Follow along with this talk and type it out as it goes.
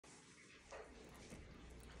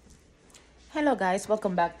Hello guys,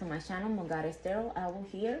 welcome back to my channel. Mongarestero Owl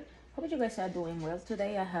here. Hope you guys are doing well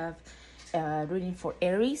today. I have reading for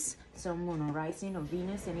Aries, Sun, Moon, or Rising, or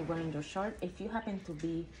Venus, anywhere in your chart. If you happen to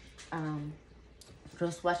be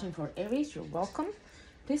cross watching for Aries, you're welcome.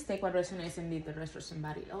 Please take what resonates and leave the rest for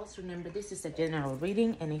somebody else. Remember, this is a general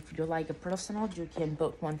reading, and if you like a personal, you can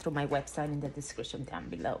book one through my website in the description down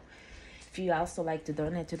below. If you also like to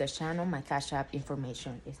donate to the channel, my Cash App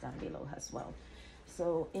information is down below as well.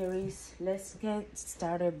 So Aries, let's get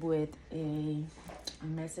started with a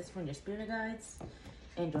message from your spirit guides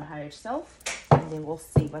and your higher self, and then we'll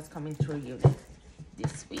see what's coming through you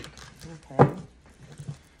this week. Okay.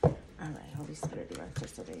 All right, Holy Spirit, divine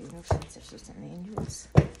source of the universe, ancestors and angels.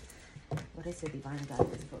 What is the divine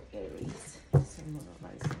guidance for Aries? Sun, Moon, or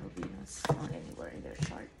Rising, or Venus, or anywhere in their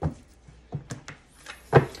chart.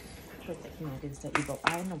 Protect me against the evil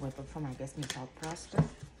eye, no weapon from against me shall prosper.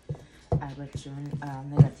 I return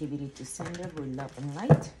negativity to sender with love and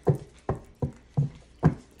light.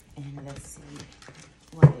 And let's see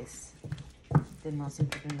what is the most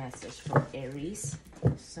important message for Aries,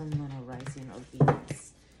 Sun, Moon, or Rising, or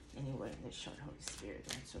Venus, anywhere in the short. Holy Spirit,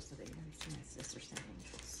 and source of the universe, my sisters and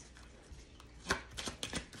angels.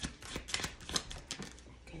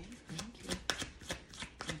 Okay, thank you.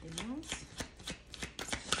 Anything else?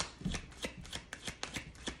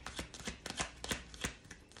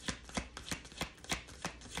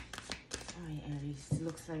 Aries,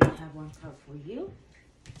 looks like we have one card for you,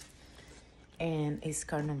 and it's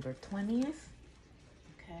card number 20th.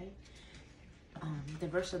 Okay, the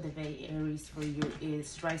verse of the day, Aries, for you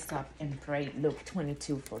is rise up and pray, Luke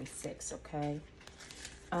 22:46. Okay,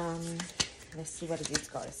 let's see what this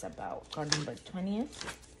card is about. Card number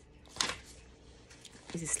 20th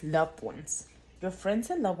is loved ones. Your friends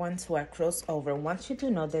and loved ones who are crossed over want you to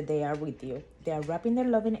know that they are with you. They are wrapping their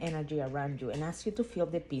loving energy around you and ask you to feel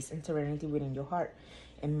the peace and serenity within your heart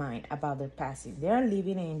and mind about their passing. They are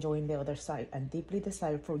living and enjoying the other side and deeply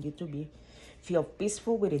desire for you to feel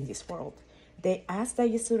peaceful within this world. They ask that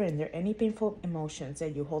you surrender any painful emotions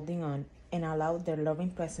that you're holding on and allow their loving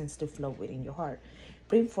presence to flow within your heart.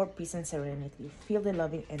 Bring forth peace and serenity. Feel the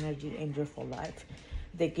loving energy and joyful life.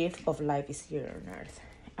 The gift of life is here on earth.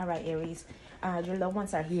 All right, Aries, your loved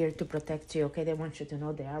ones are here to protect you, okay? They want you to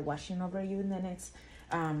know they are watching over you in the next,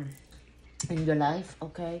 in your life,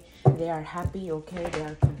 okay? They are happy, okay? They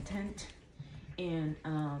are content, and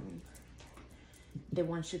they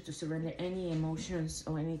want you to surrender any emotions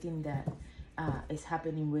or anything that is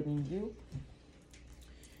happening within you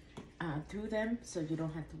through them, so you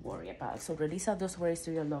don't have to worry about it. So release out those worries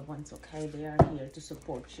to your loved ones, okay? They are here to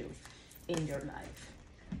support you in your life.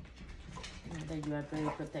 That you are very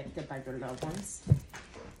protected by your loved ones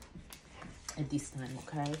at this time,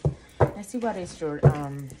 okay? Let's see what is your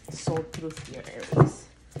soul truth here, Aries.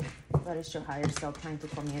 What is your higher self trying to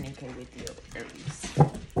communicate with you, Aries?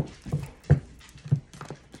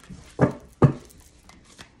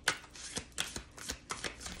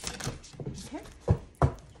 Okay.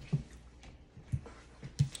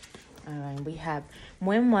 All right, we have,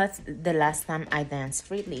 when was the last time I danced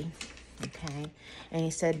freely? Okay, and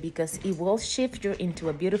he said, because it will shift you into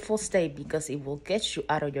a beautiful state, because it will get you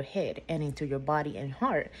out of your head and into your body and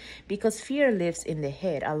heart, because fear lives in the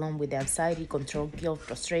head along with the anxiety, control, guilt,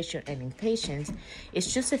 frustration, and impatience.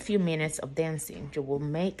 It's just a few minutes of dancing. You will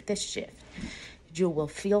make the shift. You will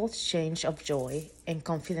feel change of joy and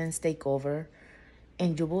confidence take over,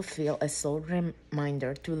 and you will feel a soul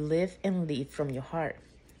reminder to live and live from your heart.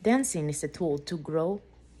 Dancing is a tool to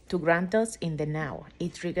grant us in the now.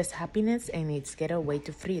 It triggers happiness and it's getaway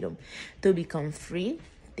to freedom. To become free,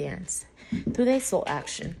 dance. Today's soul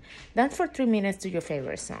action. Dance for 3 minutes to your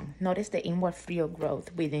favorite song. Notice the inward feel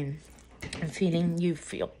growth within and feeling you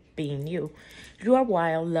feel being you. You are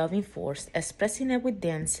wild, loving force, expressing it with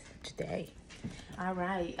dance today. All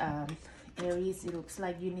right, Aries, it looks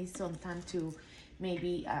like you need some time to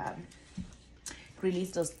maybe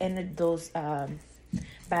release those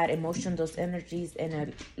bad emotions, those energies, and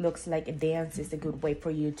it looks like a dance is a good way for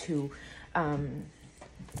you to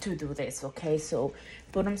do this, okay? So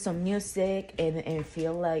put on some music and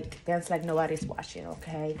feel like, dance like nobody's watching,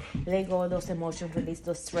 okay? Let go of those emotions, release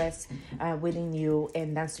those stress within you,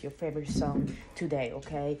 and dance to your favorite song today,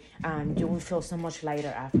 okay? You will feel so much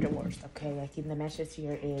lighter afterwards, okay? I think the message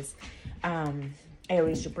here is,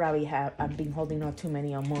 Aries, you probably have been holding on too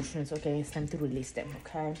many emotions, okay? It's time to release them,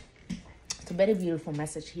 okay? It's a very beautiful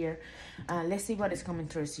message here. Let's see what is coming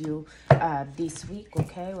towards you this week,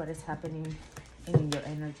 okay? What is happening in your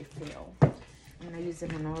energy field. I'm going to use the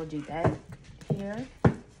Numerology deck here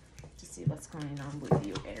to see what's going on with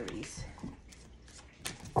you, Aries.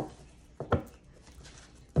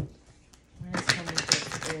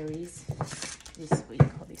 Aries, this week,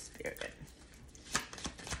 Holy Spirit.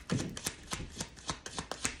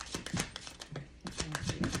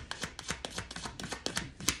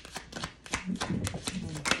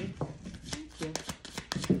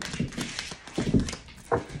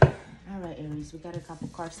 We got a couple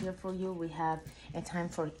cards here for you. We have a time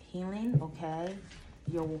for healing, okay?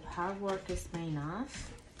 Your hard work is paying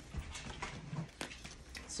off.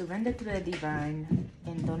 Surrender to the divine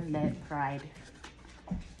and don't let pride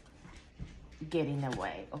get in the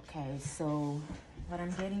way, okay? So what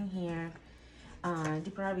I'm getting here,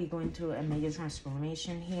 you're probably going through a major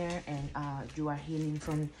transformation here, and you are healing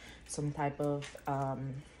from some type of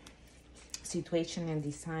situation in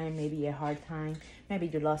this time, maybe a hard time. Maybe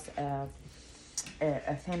you lost a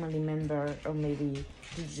family member, or maybe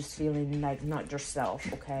you're just feeling like not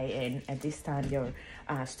yourself, okay? And at this time your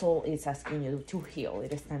soul is asking you to heal.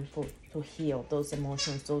 It is time to heal those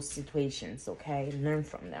emotions, those situations, okay? Learn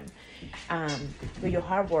from them. But your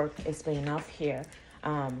hard work is paying off here.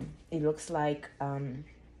 It looks like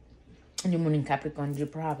your moon in Capricorn, you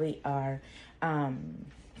probably are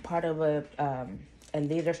part of a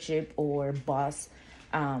leadership or boss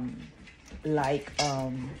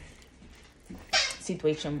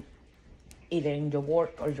situation, either in your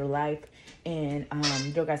work or your life, and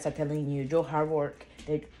your guys are telling you your hard work,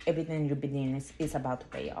 that everything you've been doing is about to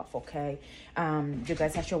pay off, okay? You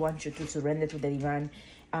guys actually want you to surrender to the divine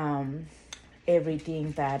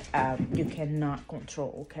everything that you cannot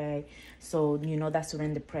control, okay? So you know that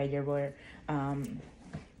surrender prayer where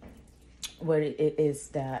it is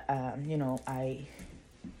that you know,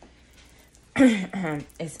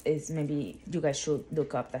 is maybe you guys should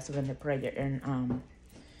look up that surrender prayer and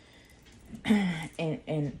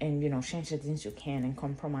you know, change the things you can and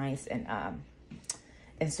compromise and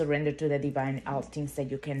surrender to the divine all things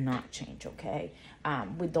that you cannot change, okay?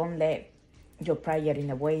 We don't let your pride get in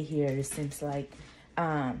the way here. It seems like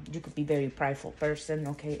you could be very prideful person,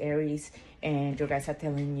 okay, Aries, and your guys are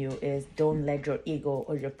telling you is don't let your ego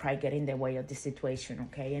or your pride get in the way of the situation,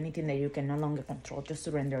 okay? Anything that you can no longer control, just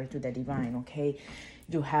surrender to the divine, okay?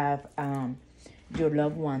 You have your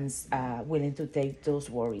loved ones willing to take those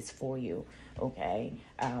worries for you, okay?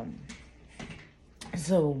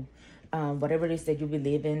 So whatever it is that you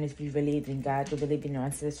believe in, if you believe in God, you believe in your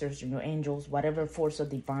ancestors, in your angels, whatever force of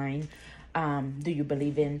divine do you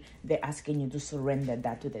believe in, they're asking you to surrender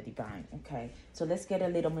that to the divine, okay? So let's get a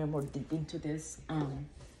little bit more deep into this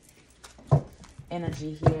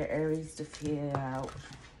energy here, Aries, to figure out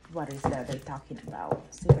what is that they're talking about.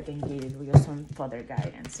 See if I can give you some further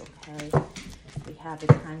guidance, okay? We have a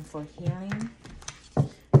time for healing.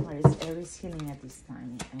 What is Aries healing at this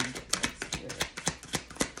time?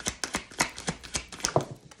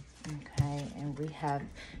 Okay, and we have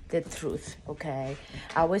the truth, okay?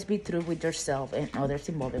 Always be true with yourself and others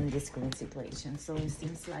involved in this current situation. So it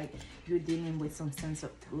seems like you're dealing with some sense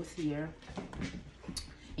of truth here,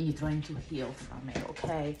 and you're trying to heal from it,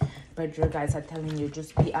 okay? But your guys are telling you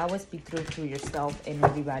just always be true to yourself and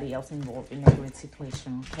everybody else involved in a current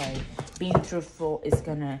situation, okay? Being truthful is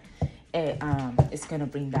gonna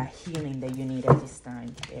bring that healing that you need at this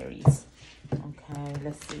time, Aries. Okay,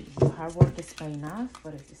 let's see. Your hard work is paying off.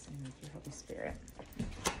 What is this energy, Holy Spirit?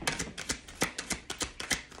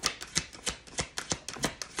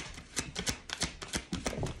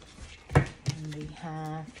 And we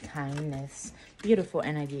have kindness. Beautiful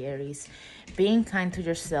energy, Aries. Being kind to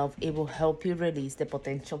yourself, it will help you release the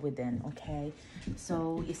potential within, okay?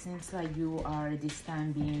 So it seems like you are this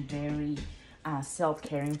time being very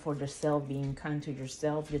self-caring for yourself, being kind to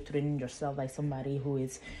yourself. You're treating yourself like somebody who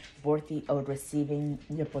is worthy of receiving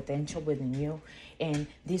your potential within you, and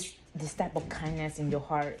this type of kindness in your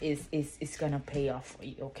heart is gonna pay off for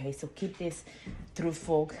you, okay? So keep this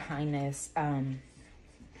truthful kindness,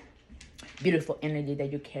 beautiful energy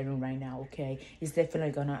that you're carrying right now, okay? It's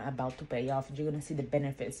definitely about to pay off. You're gonna see the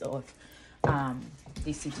benefits of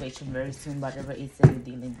this situation very soon, whatever it is that you're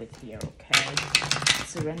dealing with here, okay?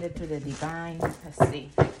 Surrender to the divine. Let's see.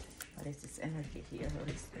 What is this energy here,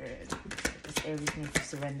 Holy Spirit? Just everything to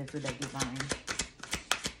surrender to the divine.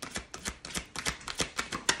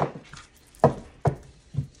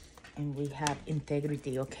 And we have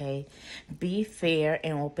integrity, okay? Be fair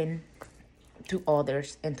and open to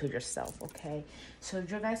others and to yourself, okay? So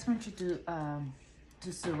you guys want you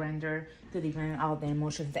to surrender to divine all the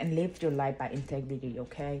emotions and live your life by integrity,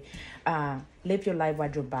 okay? Live your life by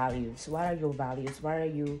your values. What are your values? What are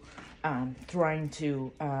you trying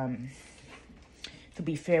to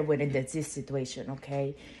be fair within this situation,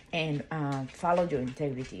 okay? And follow your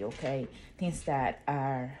integrity, okay? Things that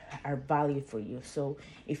are value for you. So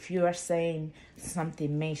if you are saying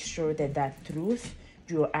something, make sure that truth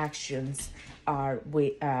your actions are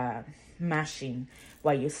with matching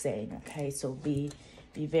what you're saying. Okay, so be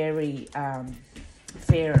very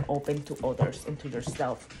fair and open to others and to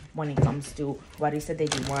yourself when it comes to what is it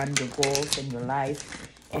that you want, your goals in your life,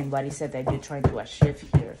 and what is it that you're trying to achieve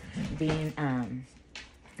here. Being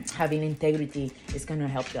having integrity is going to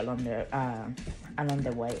help you along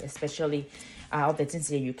the way, especially all the things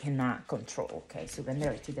that you cannot control. Okay, so then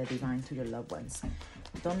there to the divine, to your loved ones.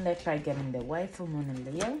 Don't let pride get in the way. Full moon and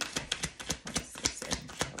Leo. What is this?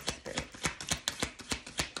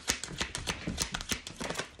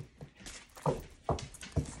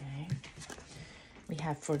 Okay. We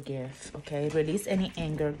have forgive. Okay, release any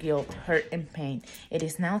anger, guilt, hurt, and pain. It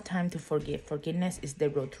is now time to forgive. Forgiveness is the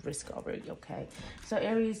road to discovery. Okay, so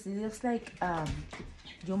Aries, it looks like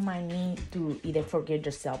you might need to either forgive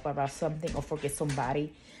yourself about something or forget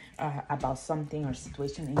somebody about something or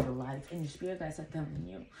situation in your life. And your spirit guides are telling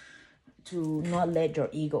you to not let your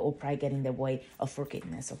ego or pride get in the way of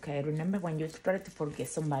forgiveness. Okay, remember, when you try to forget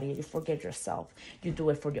somebody, you forget yourself. You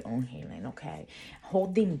do it for your own healing. Okay,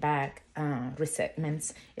 holding back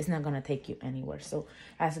resentments is not going to take you anywhere. So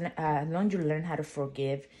as long as you learn how to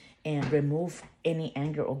forgive and remove any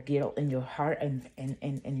anger or guilt in your heart and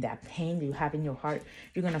that pain you have in your heart,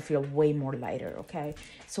 you're going to feel way more lighter. Okay,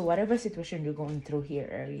 so whatever situation you're going through here,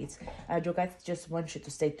 Aries, you guys just want you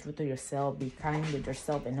to stay true to yourself, be kind with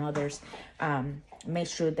yourself and others. Make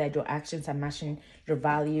sure that your actions are matching your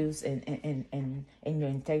values and your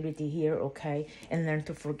integrity here. Okay, and learn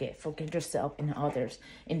to forget yourself and others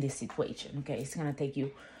in this situation. Okay, it's going to take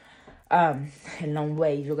you a long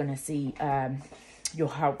way. You're going to see your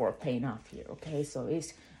hard work paying off here. Okay, so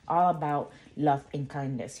it's all about love and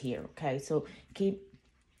kindness here. Okay, so keep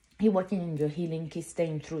working in your healing, keep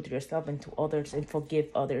staying true to yourself and to others, and forgive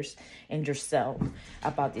others and yourself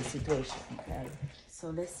about this situation. Okay,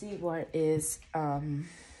 so let's see what is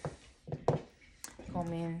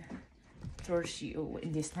coming towards you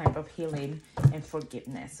in this type of healing and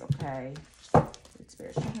forgiveness. Okay, it's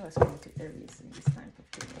very strong. Let's go to Aries in this type of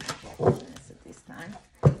healing and forgiveness at this time.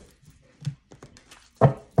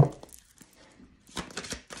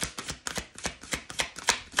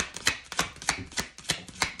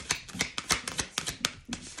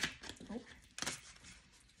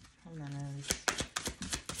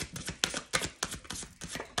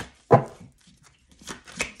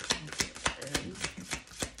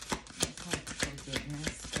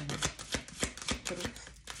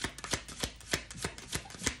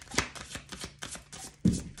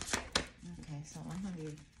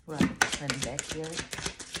 Back here.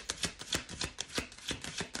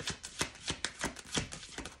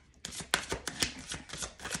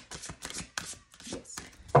 Yes.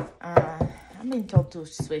 I'm being told to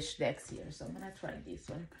switch decks here, so I'm gonna try this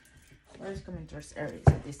one. What is coming towards Aries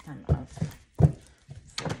at this time of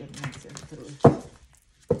forgiveness and truth?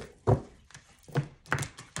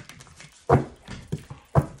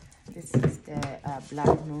 This is the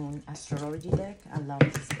Black Moon Astrology deck. I love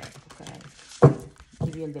this deck. Okay.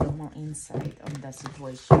 Give you a little more insight on the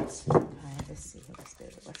situations. Let's see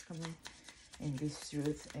what's coming in this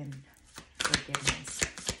truth and forgiveness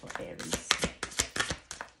for Aries.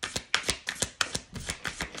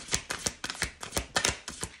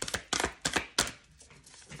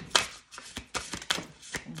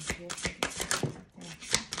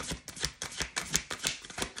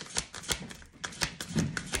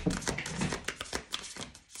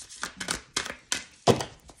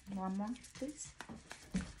 One more, please.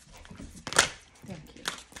 Thank you.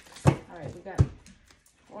 All right, we got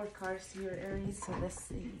 4 cards here, Aries. So let's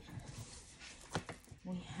see.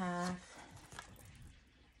 We have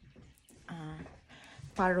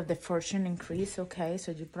part of the fortune increase. Okay,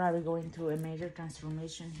 so you're probably going through a major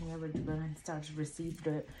transformation here, where you're going to start to receive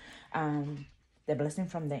the blessing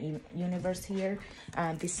from the universe here.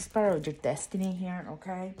 This is part of your destiny here.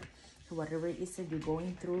 Okay, so whatever it is that you're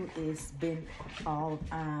going through is been all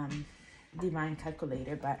divine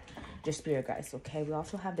calculated by your spirit guys. Okay, we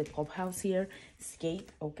also have the 12th house here, escape.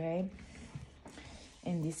 Okay,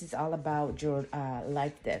 and this is all about your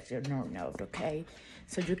life depth, your north node. Okay,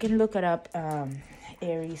 so you can look it up,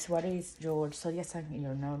 Aries, what is your zodiac sign in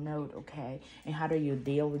your north node? Okay, and how do you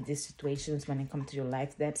deal with these situations when it comes to your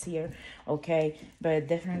life depths here? Okay, but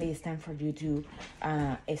definitely it's time for you to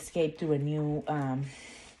escape to a new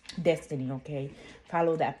destiny. Okay,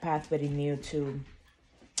 follow that path very new to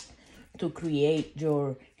to create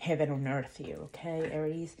your heaven on earth here, okay,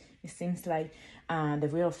 Aries? It seems like the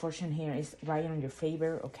wheel of fortune here is right on your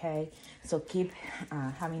favor, okay? So keep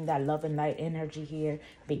having that love and light energy here.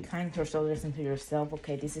 Be kind towards others and to yourself,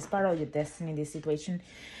 okay? This is part of your destiny. This situation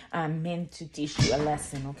meant to teach you a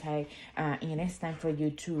lesson, okay? And it's time for you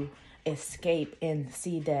to escape and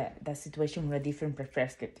see the situation from a different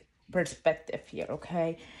perspective here,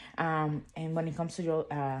 okay? And when it comes to your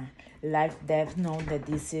life, death, know that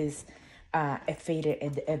this is a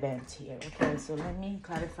fated event here, okay? So let me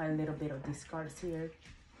clarify a little bit of these cards here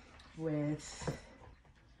with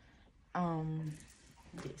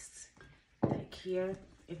this deck here,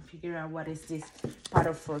 and figure out what is this part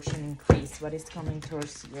of fortune increase, what is coming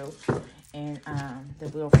towards you, and the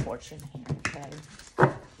wheel of fortune here, okay?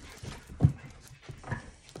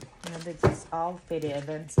 You know, this is all fated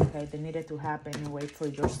events, okay? They needed to happen and wait for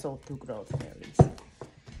your soul to grow, Aries. Okay,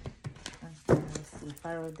 let's see,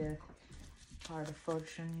 part of the part of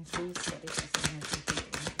fortune, please. What is this energy here?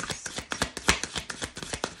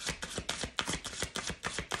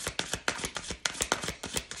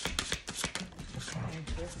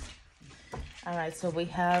 All right, so we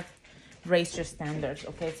have raise your standards,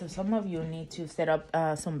 okay? So some of you need to set up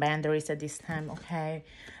some boundaries at this time, okay?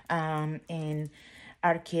 And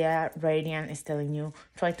Archaea Radiant is telling you,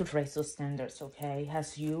 try to raise those standards, okay?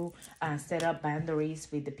 As you set up boundaries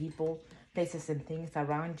with the people, places, and things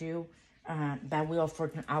around you, that wheel of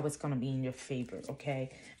fortune always going to be in your favor,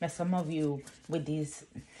 okay? But some of you, with this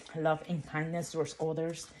love and kindness towards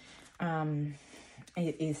others,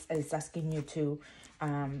 is asking you to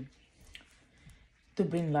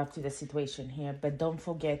bring love to the situation here. But don't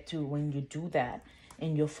forget to, when you do that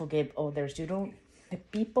and you forgive others, you don't, the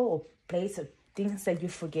people or place or things that you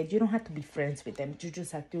forget, you don't have to be friends with them. You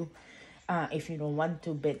just have to, if you don't want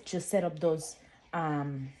to, but just set up those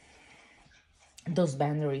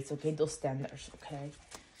boundaries, okay? Those standards, okay?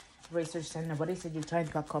 Raise your standard. What is it you're trying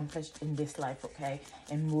to accomplish in this life, okay?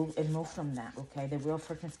 And move from that, okay? The wheel of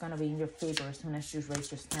fortune is going to be in your favor as soon as you raise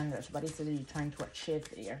your standards. What is it that you're trying to achieve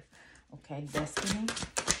here? Okay, destiny.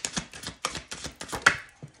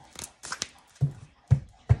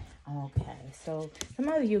 Okay, so some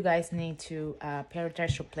of you guys need to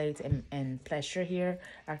prioritize your plate and pleasure here.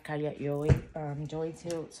 Arcadia joy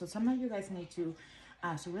too. So some of you guys need to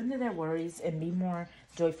surrender their worries and be more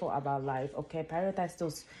joyful about life, okay? Prioritize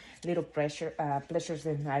those little pleasures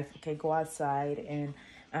in life, okay? Go outside and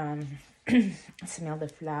smell the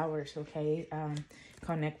flowers, okay?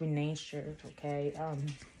 Connect with nature, okay?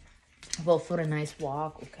 Go for a nice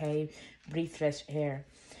walk, okay? Breathe fresh air.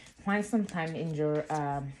 Find some time in your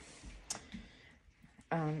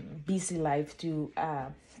busy life to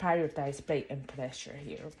prioritize play and pleasure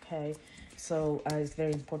here, okay? So it's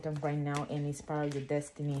very important right now, and it's part of your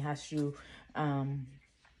destiny as you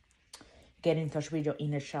get in touch with your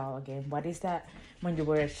inner child again. What is that? When you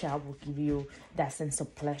were a child, will give you that sense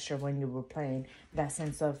of pleasure when you were playing, that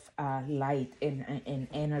sense of light and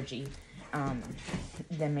energy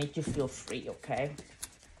that make you feel free, okay?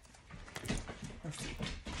 Let's see.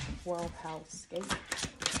 12th house, okay?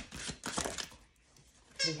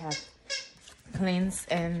 We have cleanse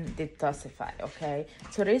and detoxify, okay?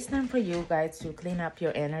 So it's time for you guys to clean up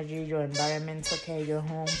your energy, your environment, okay? Your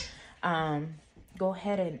home. Go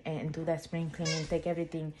ahead and do that spring cleaning. Take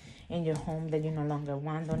everything in your home that you no longer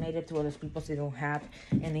want, donate it to other people so you don't have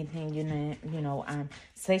anything,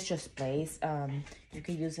 sage your place. You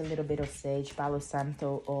can use a little bit of sage, palo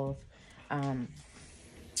santo, or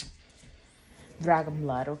dragon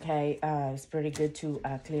blood, okay? It's pretty good to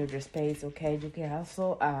clear your space, okay? You can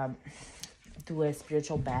also do a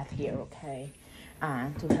spiritual bath here, okay?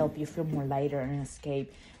 To help you feel more lighter and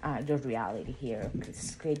escape your reality here.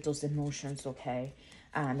 Escape those emotions, okay?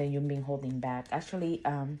 That you've been holding back. Actually,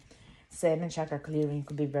 7 chakra clearing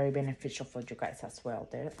could be very beneficial for you guys as well.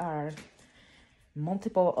 There are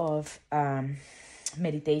multiple of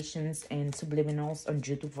meditations and subliminals on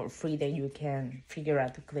YouTube for free that you can figure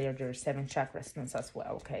out to clear your 7 chakra stones as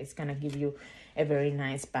well, okay? It's gonna give you a very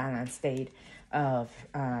nice balanced state of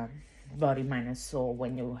body, mind, and soul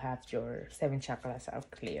when you have your 7 chakras are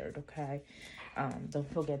cleared, okay?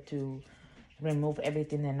 Don't forget to remove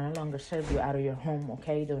everything that no longer serve you out of your home,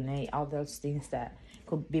 okay? Donate all those things that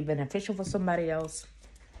could be beneficial for somebody else,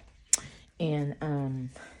 and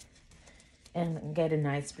get a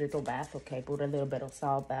nice spiritual bath, okay? Put a little bit of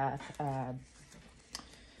salt bath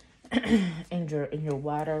in your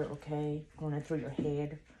water, okay? Run it through your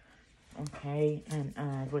head, okay?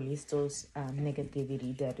 And release those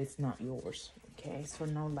negativity that is not yours, okay? So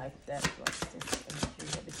no life, death,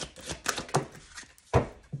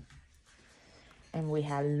 and we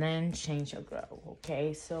have learn, change, or grow,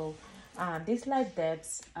 okay? So These life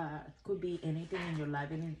debts could be anything in your life,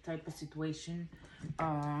 any type of situation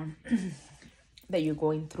that you're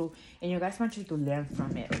going through, and you guys want you to learn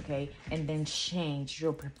from it, okay, and then change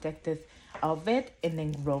your perspective of it and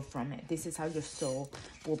then grow from it. This is how your soul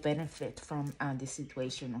will benefit from this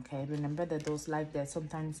situation, okay. Remember that those life debts,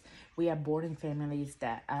 sometimes we are born in families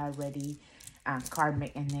that are already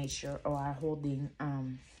karmic in nature, or are holding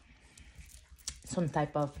some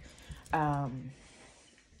type of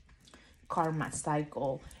karma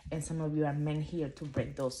cycle, and some of you are meant here to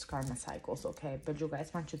break those karma cycles, okay. But you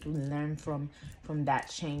guys want you to learn from that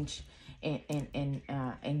change,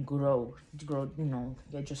 and grow, you know,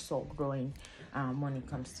 get your soul growing when it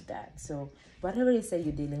comes to that. So whatever it is that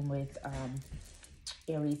you're dealing with,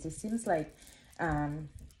 Aries, it seems like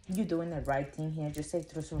you're doing the right thing here. Just stay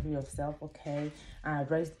true to yourself, okay.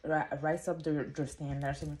 Rise up your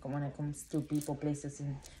standards when it comes to people, places,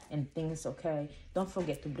 and things, okay. Don't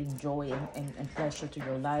forget to bring joy and pleasure to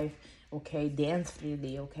your life, okay. Dance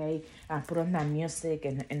freely, okay. Put on that music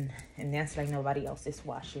and dance like nobody else is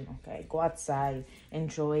watching, okay. Go outside,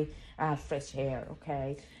 enjoy fresh air,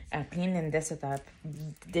 okay. Clean and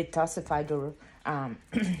detoxify your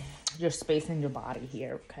your space in your body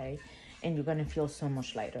here, okay. And you're gonna feel so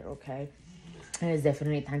much lighter, okay. And it's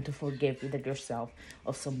definitely time to forgive either yourself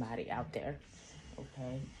or somebody out there,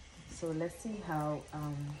 okay. So let's see how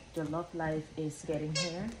your love life is getting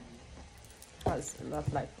here. How's the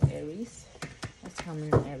love life for Aries? What's coming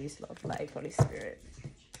in Aries love life, Holy Spirit,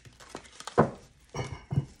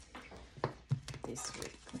 this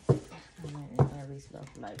week? Coming in Aries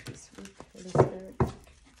love life this week, Holy Spirit.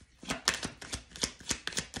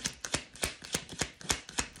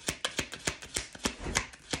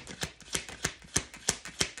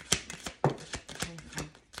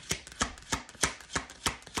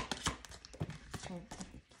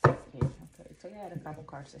 Okay, so I had a couple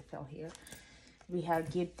cards that fell here. We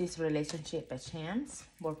have give this relationship a chance.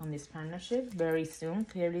 Work on this partnership very soon.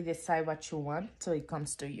 Clearly decide what you want so it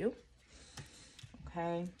comes to you.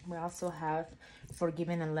 Okay. We also have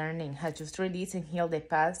forgiving and learning. Has just release and heal the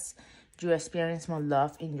past. You experience more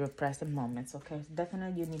love in your present moments. Okay. So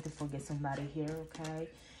definitely you need to forget somebody here. Okay.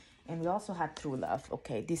 And we also have true love.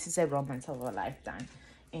 Okay. This is a romance of a lifetime.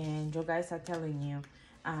 And you guys are telling you,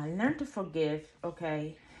 learn to forgive.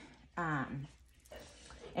 Okay.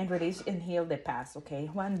 And release and heal the past, okay.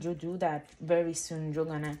 When you do that, very soon you're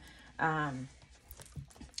gonna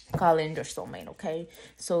call in your soulmate, okay.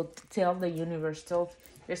 So tell the universe, tell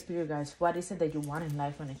your spirit guys, what is it that you want in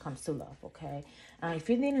life when it comes to love, okay. If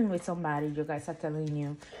you're dealing with somebody, you guys are telling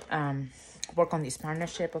you work on this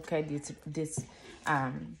partnership, okay. This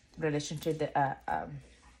relationship that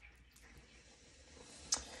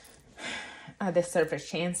deserve a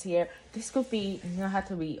chance here. This could be, you don't have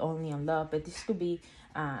to be only in love, but this could be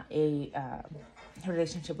a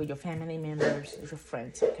relationship with your family members, your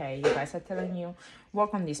friends, okay. You guys are telling you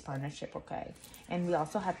work on this partnership, okay. And we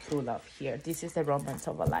also have true love here. This is the romance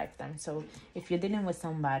of a lifetime. So if you're dealing with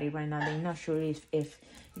somebody right now, they're not sure if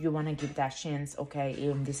you want to give that chance, okay.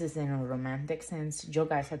 Even this is in a romantic sense, you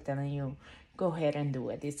guys are telling you go ahead and do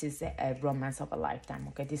it. This is a romance of a lifetime,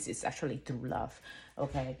 okay. This is actually true love,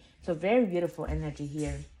 okay. So very beautiful energy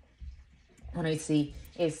here. What I see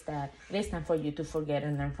is that it is time for you to forget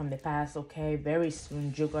and learn from the past, okay. Very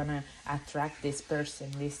soon you're gonna attract this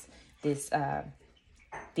person, this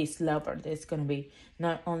lover that's gonna be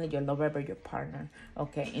not only your lover but your partner,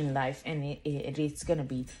 okay, in life. And it is gonna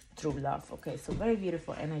be true love, okay. So very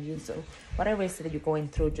beautiful energy. So whatever it is that you're going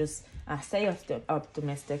through, just stay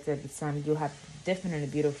optimistic that this time you have definitely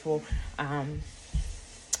beautiful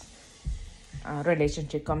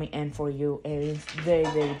relationship coming in for you, Aries. Very,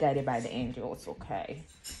 very guided by the angels, okay.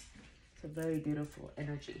 So very beautiful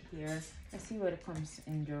energy here. Let's see what comes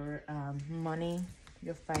in your money,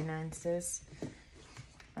 your finances,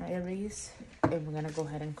 Aries. And we're gonna go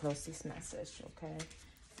ahead and close this message, okay.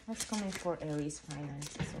 What's coming for Aries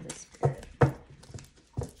finances, Holy Spirit?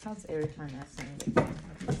 How's Aries financing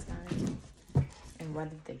at this time? And what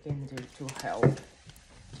they can do to help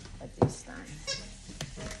at this time?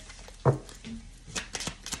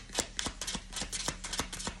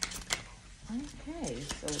 Okay,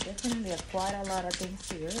 so definitely quite a lot of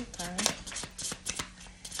things here, okay.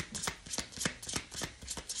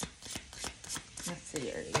 Let's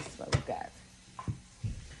see, Aries, what we got.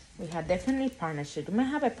 We have definitely partnership. You might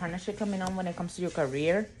have a partnership coming on when it comes to your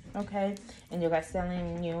career, okay. And you guys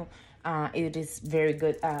telling you it is very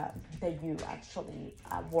good that you actually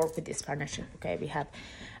work with this partnership. Okay, we have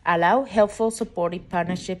allow helpful, supportive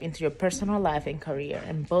partnership into your personal life and career,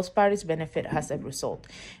 and both parties benefit as a result.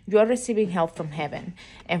 You are receiving help from heaven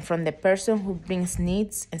and from the person who brings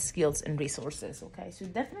needs and skills and resources. Okay, so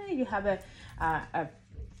definitely you have a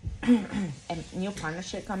new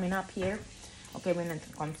partnership coming up here. Okay, when it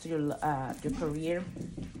comes to your career,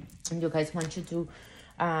 and you guys want you to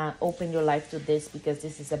open your life to this, because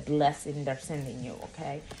this is a blessing they're sending you.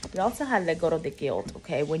 Okay, we also have let go of the guilt.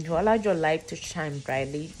 Okay, when you allow your light to shine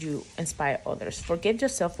brightly, you inspire others. Forgive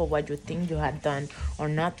yourself for what you think you have done or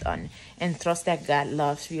not done, and trust that God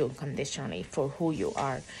loves you unconditionally for who you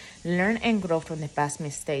are. Learn and grow from the past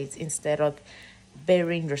mistakes instead of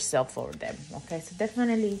burying yourself for them. Okay, so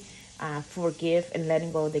definitely forgive and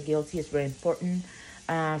letting go of the guilt is very important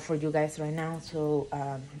for you guys right now. So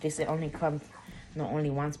this only comes not only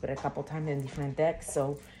once but a couple times in different decks.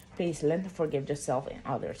 So please learn to forgive yourself and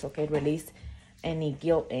others. Okay, release any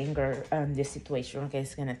guilt, anger, this situation. Okay,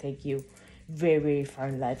 it's gonna take you very, very far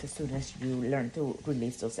in life as soon as you learn to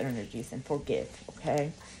release those energies and forgive.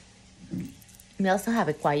 Okay. We also have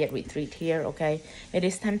a quiet retreat here, okay? It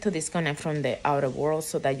is time to disconnect from the outer world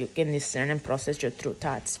so that you can discern and process your true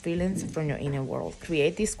thoughts, feelings from your inner world.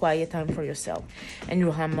 Create this quiet time for yourself, and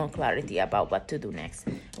you'll have more clarity about what to do next.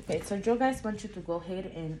 Okay, so Joe guys want you to go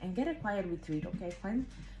ahead and get a quiet retreat, okay? Find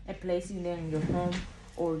a place in there in your home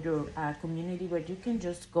or your community where you can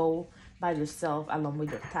just go by yourself along with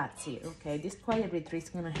your thoughts here, okay? This quiet retreat is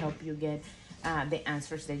going to help you get the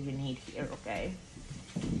answers that you need here, okay?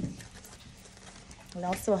 We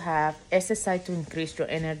also have exercise to increase your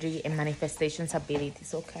energy and manifestations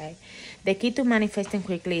abilities, okay? The key to manifesting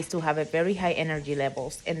quickly is to have a very high energy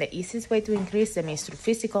levels, and the easiest way to increase them is through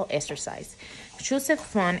physical exercise. Choose a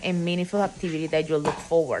fun and meaningful activity that you'll look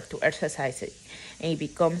forward to exercising, and it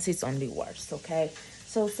becomes its only worst, okay?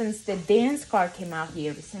 So since the dance card came out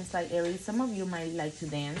here, it seems like Aries, some of you might like to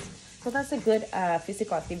dance. So that's a good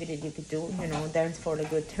physical activity you could do, you know, dance for a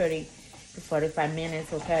good 30 to 45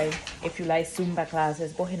 minutes, okay? If you like Zumba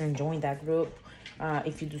classes, go ahead and join that group.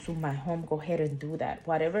 If you do Zumba at home, go ahead and do that.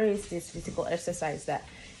 Whatever is this physical exercise that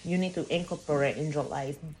you need to incorporate in your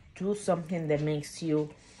life, do something that makes you,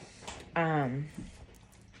 that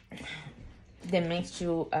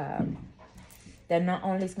not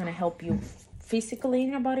only is going to help you physically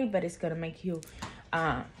in your body, but it's going to make you,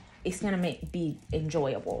 it's going to be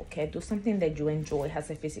enjoyable, okay? Do something that you enjoy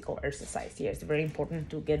as a physical exercise here. It's very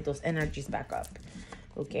important to get those energies back up,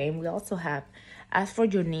 okay? And we also have, ask for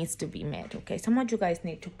your needs to be met, okay? Some of you guys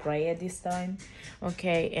need to pray at this time,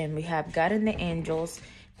 okay? And we have God and the angels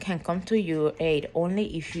can come to your aid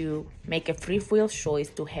only if you make a free will choice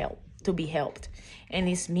to help, to be helped. And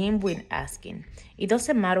it's mean when asking. It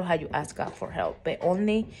doesn't matter how you ask God for help, but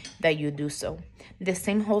only that you do so. The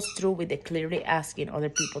same holds true with the clearly asking other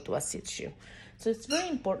people to assist you. So it's very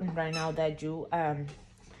important right now that you,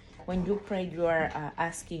 when you pray, you are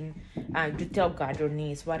asking, you tell God your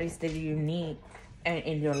needs. What is that you need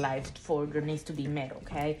in your life for your needs to be met,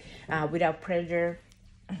 okay? Without prayer,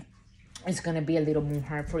 it's going to be a little more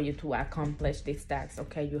hard for you to accomplish these tasks,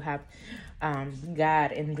 okay? You have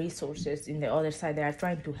God and resources in the other side that are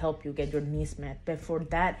trying to help you get your needs met. But for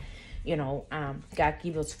that, you know, God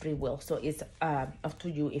gives us free will. So it's up to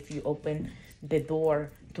you if you open the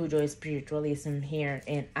door to your spiritualism here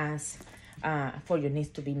and ask for your needs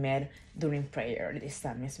to be met during prayer this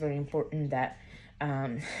time. It's very important that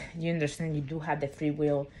you understand you do have the free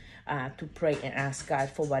will to pray and ask God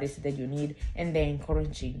for what is it that you need, and then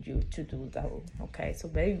encouraging you to do that. Okay, so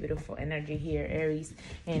very beautiful energy here, Aries,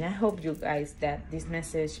 and I hope you guys that this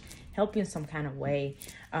message help you in some kind of way.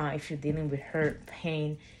 If you're dealing with hurt,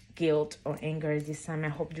 pain, guilt, or anger this time, I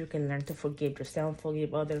hope you can learn to forgive yourself,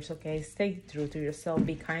 forgive others. Okay, stay true to yourself,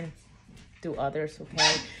 be kind to others.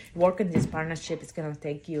 Okay, work in this partnership is gonna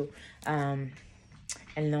take you a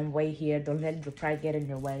long way here. Don't let your pride get in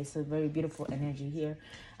your way. So very beautiful energy here.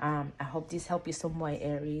 I hope this helped you some way,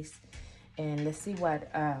 Aries. And let's see what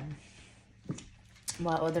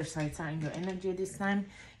other signs are in your energy this time,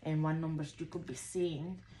 and what numbers you could be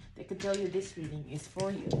seeing. They could tell you this reading is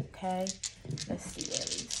for you, okay? Let's see,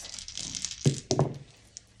 Aries.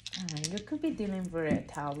 You could be dealing with a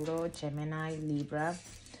Tauro, Gemini, Libra,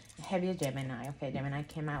 heavier Gemini. Okay, Gemini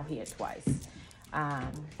came out here twice.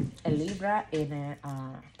 A Libra and a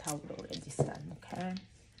Tauro at this time, okay?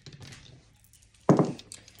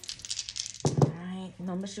 Alright,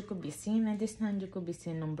 numbers you could be seeing at this time, you could be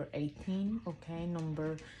seeing number 18, okay?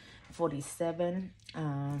 Number 47,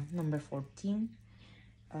 number 14,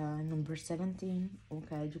 number 17,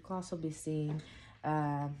 okay? You could also be seeing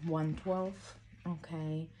 112,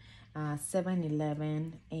 okay?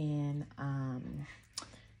 711 and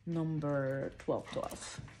number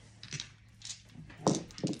 1212. Okay.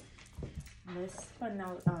 Let's find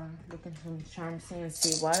out, look into some charms and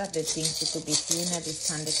see what are the things you could be seeing at this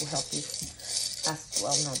time that could help you as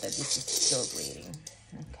well. Know that this is your reading.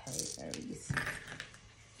 Okay, Aries.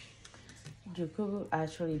 You could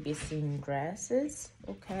actually be seeing dresses,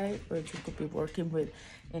 okay, or you could be working with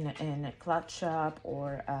in a cloth shop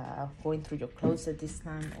or going through your clothes at this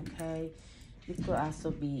time, okay. You could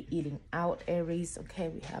also be eating out, Aries, okay.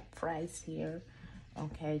 We have fries here,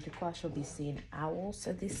 okay. You could also be seeing owls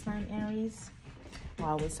at this time, Aries.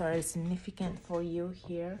 Owls are significant for you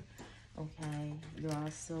here, okay. You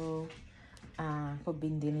also could be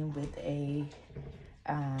dealing with a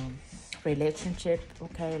relationship,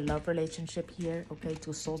 okay, love relationship here, okay.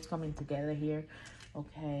 Two souls coming together here,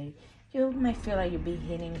 okay. You might feel like you'll be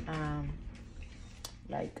hitting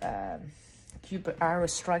Cupid arrow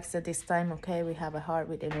strikes at this time, okay. We have a heart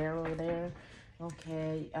with an arrow there,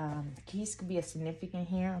 okay. Keys could be a significant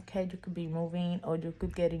here, okay. You could be moving, or you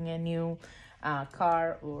could getting a new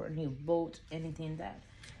car or a new boat, anything that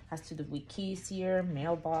has to do with keys here,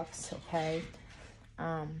 mailbox, okay.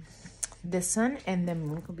 The sun and the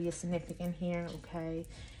moon could be a significant here, okay.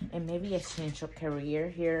 And maybe a change of career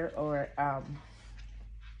here, or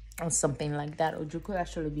something like that. Or you could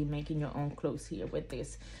actually be making your own clothes here with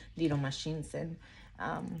these little machines and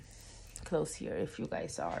clothes here, if you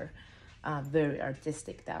guys are very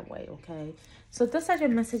artistic that way, okay. So those are your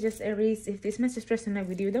messages, Aries. If this message resonates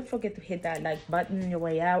with you, don't forget to hit that like button on your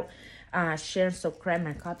way out. Share and subscribe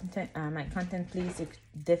my content, please. It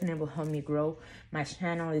definitely will help me grow. My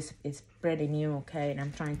channel is pretty new, okay, and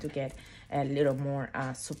I'm trying to get a little more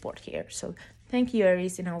support here. So thank you,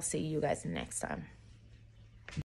 Aries, and I'll see you guys next time.